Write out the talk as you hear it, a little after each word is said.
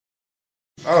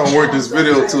I don't work this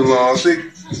video too long. I think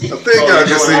y'all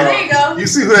can see. There you go. You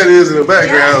see who that is in the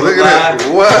background? Look at that.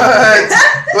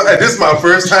 What? This is my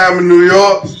first time in New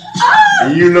York.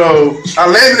 And you know, I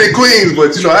landed in Queens,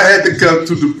 but you know, I had to come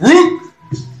to the Brook.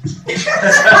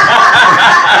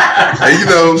 And you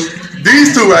know,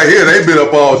 these two right here, they've been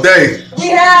up all day. We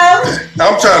have.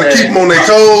 I'm trying to keep them on their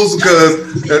toes because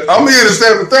I'm here at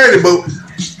 7:30, but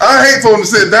I hate for them to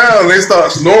sit down and they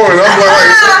start snoring. I'm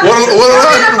like, what did I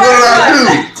do?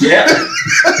 Yeah.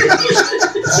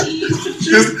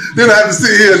 Then I have to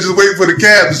sit here and just wait for the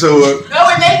cab to show up. No,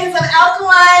 we're making some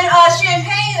alkaline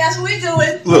champagne. That's what we're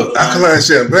doing. Look, alkaline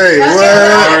champagne.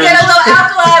 What? Get a little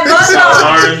alkaline buzz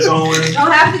going.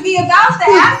 Don't have to be about the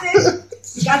acid.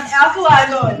 We got the alkaline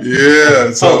going.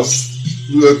 Yeah, so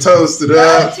we're gonna toast it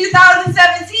up.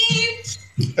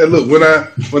 2017. Hey, look,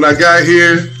 when I got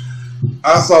here,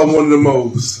 I saw one of the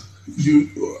most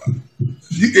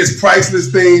it's priceless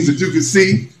things that you can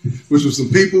see, which was some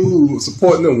people who were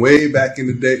supporting them way back in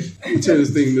the day. Let me turn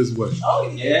this thing this way. Oh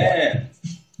yeah.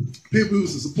 People who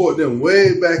used to support them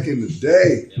way back in the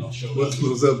day.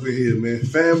 What's up in here, man?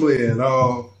 Family and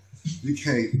all. You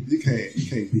can't beat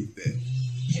that.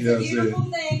 It's a beautiful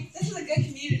thing. This is a good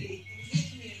community.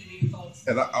 Folks.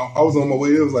 And I was on my way.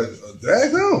 It was like,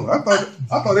 daggone. I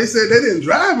thought they said they didn't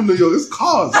drive in New York. It's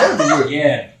cars everywhere.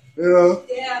 Yeah. You know?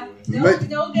 Yeah.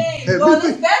 No game. Hey, Go to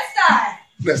Bed-Stuy.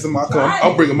 That's in my car.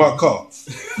 I'm bringing my car.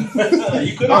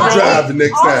 You could I'm driving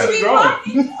next time.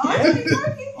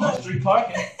 On street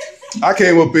parking. I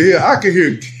came up in here. I could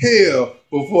hear Kel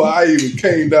before I even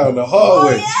came down the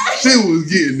hallway. Oh, yeah. She was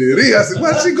getting it in. I said,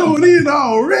 why she going in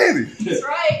already? That's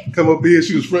right. Come up here.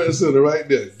 She was front and center right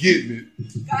there, getting it.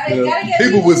 Gotta get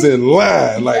people was in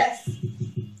line. Like, yes.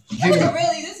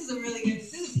 This is a really good.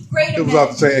 This is great. It was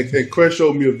off the chain. And Crush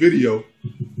showed me a video.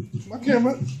 My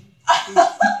camera.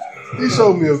 He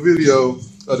showed me a video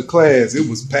of the class. It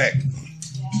was packed.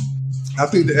 I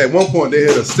think that at one point they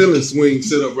had a ceiling swing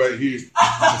set up right here.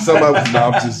 And somebody was,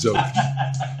 I'm just joking.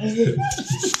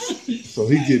 So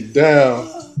he get down.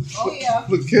 Oh yeah.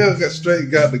 Look, Kel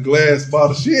got the glass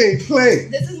bottle. She ain't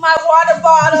playing. This is my water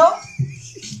bottle.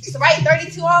 It's right,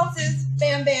 32 ounces.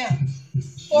 Bam, bam.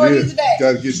 40 a day.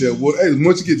 Gotta get that water. Hey,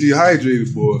 once you get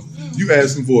dehydrated, boy, you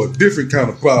asking for a different kind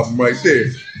of problem right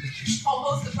there.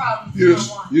 Whole host of problems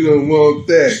you don't want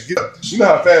that. You know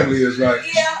how family is, right?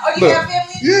 Yeah. Oh, you got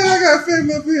family? Yeah, I got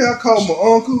family up here. I call my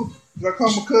uncle. I call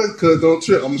my cousin. Cuz don't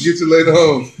trip. I'm gonna get you later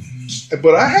home.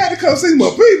 But I had to come see my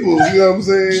people. You know what I'm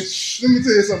saying? Let me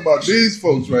tell you something about these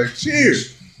folks right here.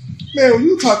 Man, when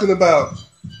you talking about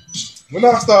when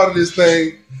I started this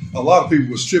thing, a lot of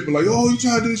people was tripping like, oh, you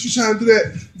trying to do this, you trying to do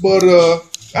that. But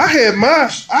I had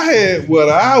what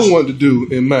I wanted to do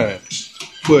in mind.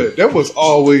 But that was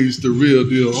always the real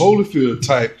deal. Holyfield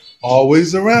type,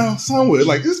 always around somewhere.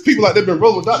 Like, there's people out there been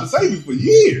rolling Dr. Sebi for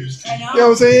years. I know. You know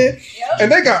what I'm saying? Yep.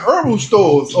 And they got herbal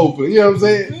stores open. You know what I'm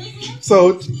saying? Mm-hmm.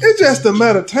 So it's just a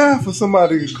matter of time for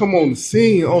somebody to come on the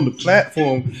scene, on the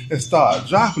platform, and start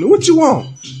dropping it. What you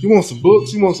want? You want some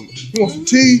books? You want some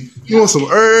tea? You want some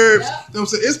herbs? Yep. You know what I'm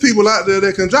saying? It's people out there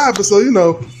that can drop it. So, you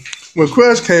know, when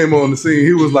Crush came on the scene,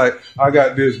 he was like, I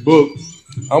got this book.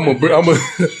 I'm gonna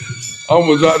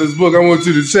drop this book. I want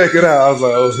you to check it out. I was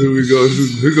like, oh, here we go.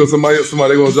 Here goes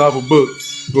somebody gonna drop a book.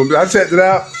 I checked it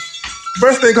out.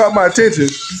 First thing caught my attention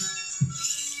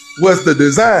was the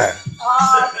design.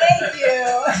 Oh, thank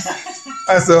you.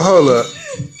 I said, hold up.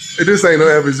 This ain't no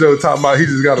average Joe talking about he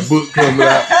just got a book coming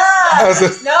out. I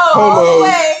said, no, all the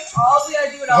way. All we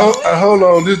gotta do it all the way. Hold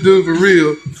on, this dude for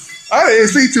real. I didn't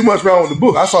see too much wrong with the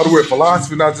book. I saw the word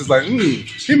philosophy, and I was just like, he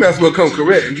might as well come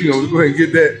correct. And, you know, go ahead and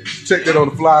get that, check that on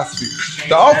the philosophy.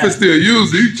 The office still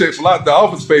uses it. You check the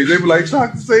office page, they be like,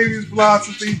 Dr. Sebi's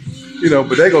philosophy. You know,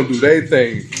 but they gonna do their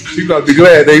thing. People ought to be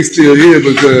glad they still here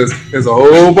because there's a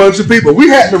whole bunch of people. We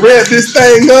had to rev this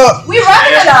thing up. We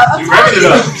revving it up. We revving it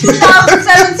up.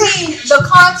 2017, the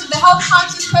health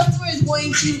conscious customer is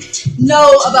going to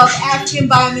know about the African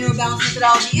biomineral balance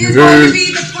methodology. It is going to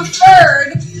be the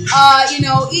preferred,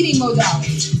 eating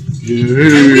modality.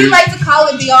 And we like to call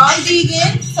it beyond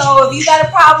vegan. So if you got a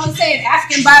problem with saying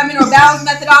African biomineral balance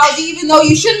methodology, even though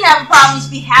you shouldn't have a problem, you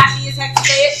should be happy as heck to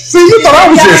say it. See, you thought I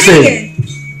was just saying.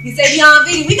 You say beyond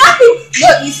vegan. We got people.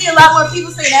 Look, you see a lot more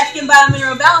people saying African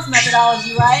biomineral balance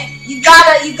methodology, right? You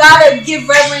gotta give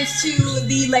reverence to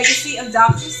the legacy of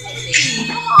Dr. Sebi.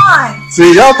 Come on.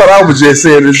 See, y'all thought I was just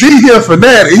saying, is he here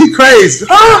fanatic? He crazy?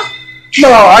 Huh?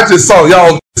 No, I just saw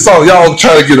y'all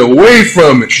trying to get away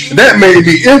from it. And that made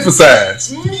me emphasize.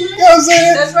 Mm-hmm. You know what I'm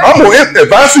saying? That's right.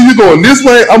 If I see you going this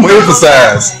way, I'm gonna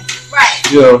emphasize.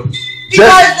 Right. You know,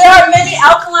 Because there are many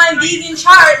alkaline vegan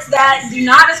charts that do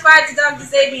not ascribe to Dr.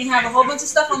 Sebi and have a whole bunch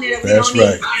of stuff on there that we don't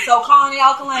need. So calling it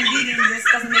alkaline vegan just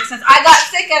doesn't make sense. I got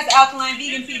sick as the alkaline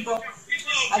vegan people.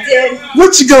 I did.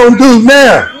 What you gonna do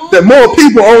now that more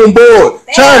people on board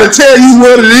trying to tell you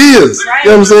what it is? Right.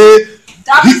 You know what I'm saying?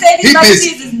 Dr. Sebi's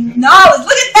recipes is knowledge.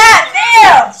 Look at that.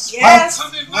 Damn. Yes.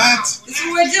 What? This is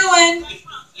what we're doing.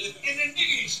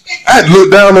 I had to look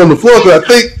down on the floor because I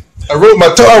think I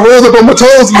rose up on my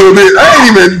toes a little bit. I ain't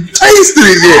even tasted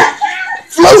it yet.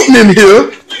 Floating in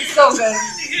here. It's so good.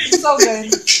 It's so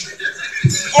good.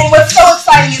 And what's so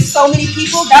exciting is so many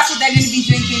people, that's what they're going to be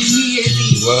drinking New Year's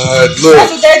Eve. What? Look.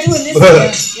 That's what they're doing this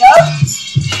year. Yup.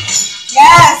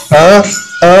 Yes.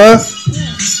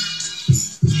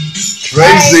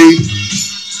 Crazy.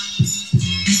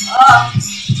 Oh.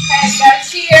 Okay, you got a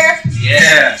cheer.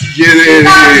 Yeah. Get in here.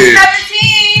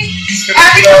 2017.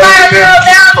 Happy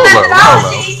Environmental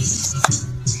Methodology.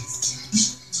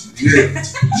 Yeah.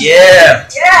 Yeah.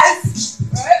 Yes.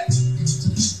 Right?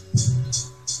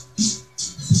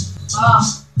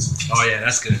 Oh yeah,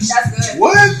 that's good. That's good.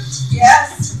 What?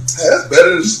 Yes. Hey, that's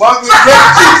better than sparkling grape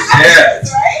juice. Yeah.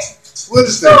 Right? What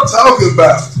is they talking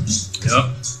about? Yep.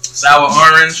 Sour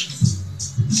orange,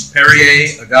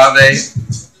 Perrier, agave,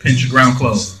 pinch of ground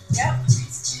clover. Yep.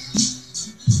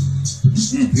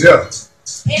 Yeah.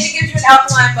 And it gives you an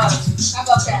alkaline buzz. How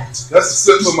about that? That's a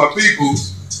sip for my people.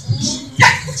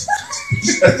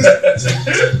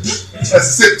 That's a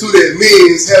sip to that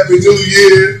means Happy New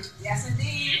Year. Yes,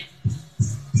 indeed.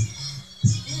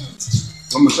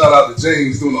 I'm gonna shout out to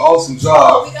James doing an awesome Oh,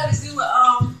 job. we gotta do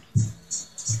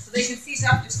so they can see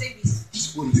Dr.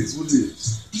 Sebi's What it is? What it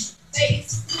is?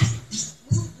 face.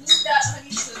 Move that honey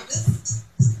to this.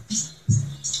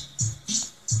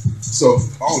 So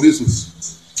all this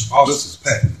was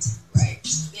packed. Right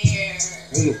there.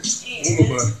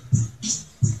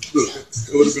 Look,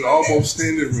 it would have been almost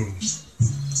standing room.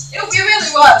 It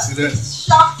really was. See that?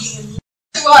 Shocking.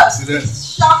 It was. See that?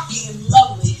 Shocking and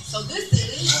lovely. So this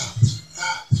is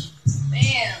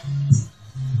bam.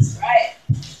 Right.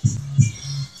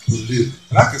 What it is.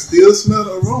 And I can still smell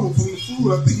the aroma from the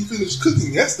food. I think he finished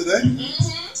cooking yesterday. You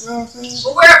know what I'm saying?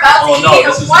 Well, we're about to eat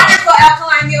this a is wonderful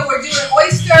alkaline meal. We're doing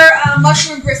oyster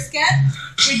mushroom brisket.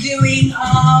 We're doing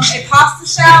a pasta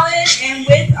salad, and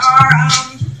with our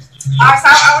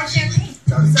sour orange champagne.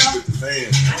 Gotta eat So with the fam.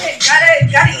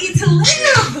 gotta eat to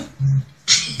live.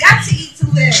 Got to eat to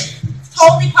live.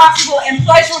 Totally possible and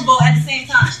pleasurable at the same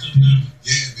time.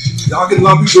 Y'all get a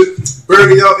lot of people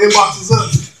burning y'all inboxes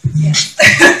up. Yeah.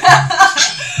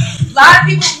 A lot of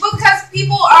people, because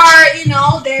people are,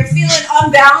 they're feeling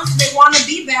unbalanced. They want to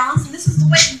be balanced, and this is the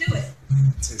way to do it.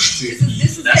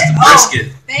 This is That's it. the brisket.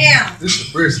 Oh, bam. This is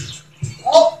the brisket.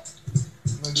 Oh,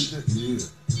 Yeah.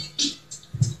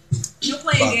 you're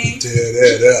playing About to games. tear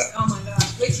that up. Oh my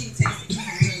gosh. Wait till you taste it. You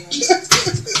really like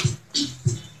it.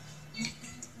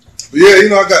 But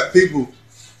yeah, I got people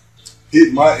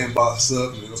hitting my inbox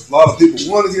up, and a lot of people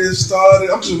want to get started.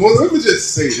 Let me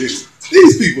just say this: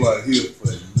 these people are here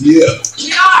for years. We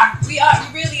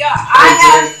really are.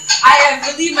 I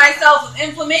have relieved myself of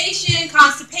inflammation,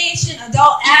 constipation,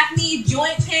 adult acne,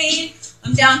 joint pain.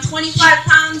 I'm down 25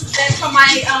 pounds from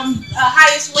my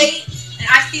highest weight, and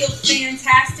I feel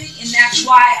fantastic. And that's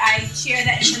why I share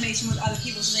that information with other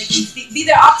people so they can be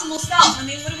their optimal self. I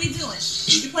mean, what are we doing?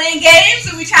 We playing games,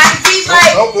 or we trying to be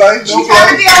like? Don't play. We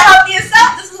trying to be our healthiest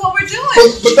self. This is what we're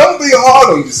doing. But don't be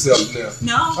hard on yourself now.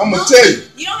 No, I'm gonna tell you.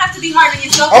 You don't have to be hard on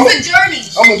yourself. It's a journey.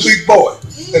 I'm a big boy,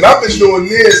 and I've been doing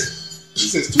this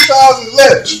since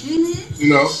 2011.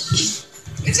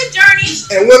 It's a journey.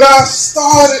 And when I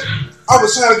started, I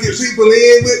was trying to get people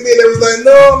in with me, and they was like,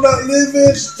 "No, I'm not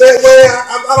living that way.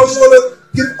 I don't want to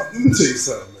get." Let me tell you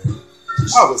something, man.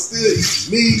 I was still eating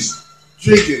meat,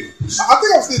 drinking. I think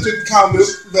I was still drinking cow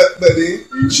milk back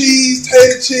then. Cheese,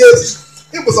 tater chips.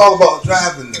 It was all about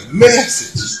driving the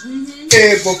message.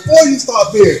 And before you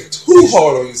start being too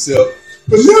hard on yourself,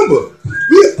 remember,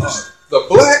 we are the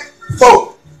black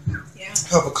folk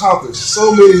have accomplished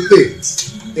so many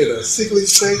things in a sickly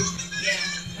state.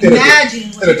 Imagine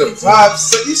in a deprived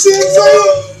state. You see what I'm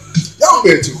saying? Y'all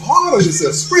been too hard on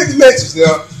yourself. Spread the message.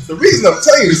 Now, the reason I'm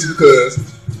telling you this is because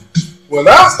when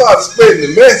I started spreading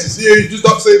the message, you just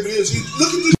don't say this.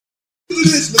 Look at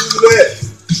this, look at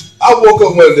that. I woke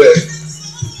up one day.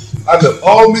 I left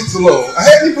all meats alone. I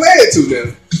hadn't even planned to then.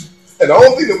 And the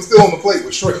only thing that was still on the plate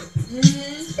was shrimp.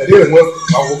 And then I woke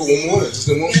up one morning and just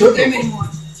didn't want shrimp anymore.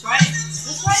 That's right.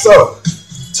 That's right. So,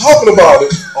 talking about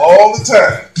it all the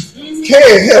time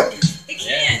can help you. It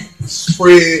can.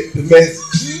 Spread the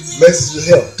message. Message of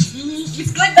health.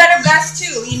 It's good, better, best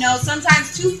too. You know,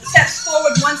 sometimes 2 steps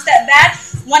forward, 1 step back.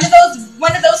 One of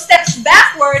those steps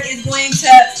backward is going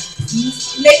to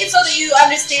make it so that you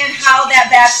understand how that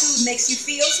bad food makes you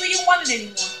feel, so you don't want it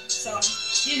anymore. So,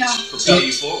 you know, propel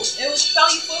you forward. It will propel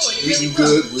you forward. It really Eating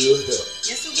will. good will help.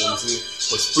 Yes, it You know will. what I'm saying?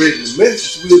 But spreading the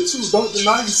message will too. Don't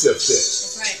deny yourself that.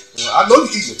 That's right. I know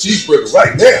you're eating a cheeseburger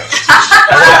right now.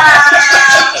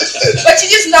 But you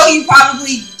just know you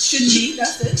probably shouldn't be.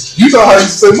 That's it. You know how you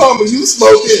say, Mama, you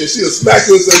smoking, and she'll smack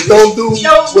you and say, don't do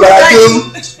what I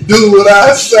do what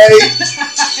I say.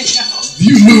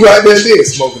 You knew right there and then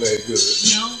smoking ain't good.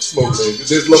 No. Smoking ain't good.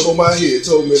 This lump on my head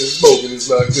told me that smoking is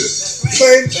not good. That's right.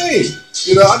 Same thing.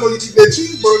 You know, I know you eat that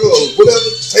cheeseburger or whatever,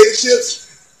 potato chips.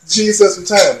 Give yourself some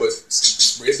time, but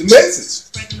spread the message.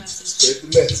 Spread the message. Spread the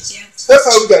message. Yes. That's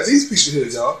how we got these people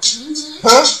here, y'all. Mm-hmm.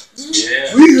 Huh? Mm-hmm.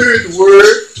 Yeah. We heard the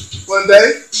word one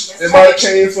day. Yes, It might have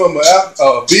came from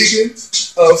a vegan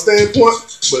standpoint,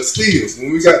 but still,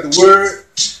 when we got the word,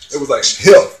 it was like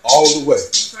health all the way.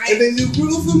 Right. And then you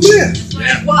grew from there.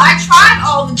 Right. Well, I tried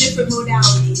all the different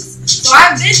modalities. So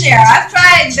I've been there. I've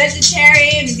tried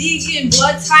vegetarian, vegan,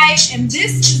 blood type, and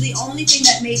this is the only thing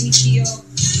that made me feel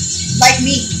like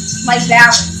me, like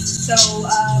balance. So,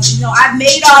 you know, I've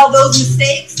made all those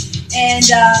mistakes, and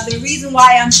the reason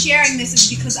why I'm sharing this is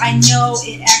because I know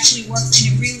it actually works,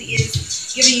 and it really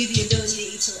is giving you the ability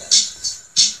to eat to live.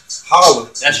 Holla.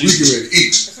 That's we you. get ready to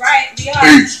eat. That's right. We are.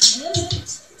 Peace.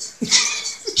 Mm-hmm.